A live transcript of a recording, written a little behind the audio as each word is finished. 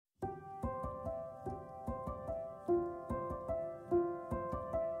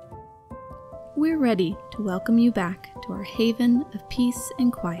we're ready to welcome you back to our haven of peace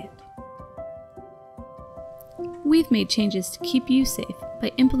and quiet. We've made changes to keep you safe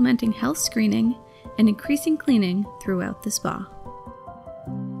by implementing health screening and increasing cleaning throughout the spa.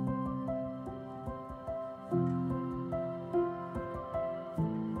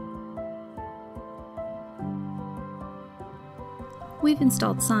 We've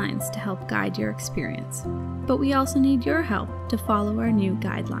installed signs to help guide your experience, but we also need your help to follow our new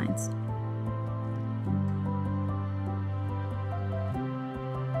guidelines.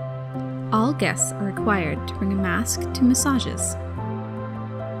 All guests are required to bring a mask to massages.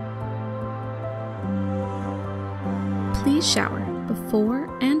 Please shower before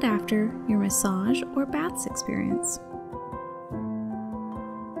and after your massage or baths experience.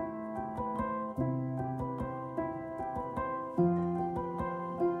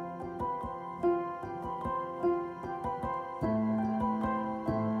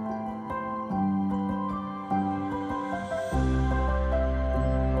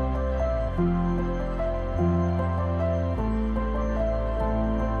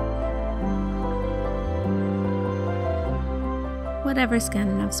 Whatever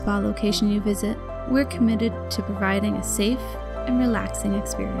Scandinave spa location you visit, we're committed to providing a safe and relaxing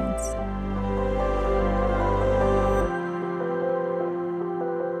experience.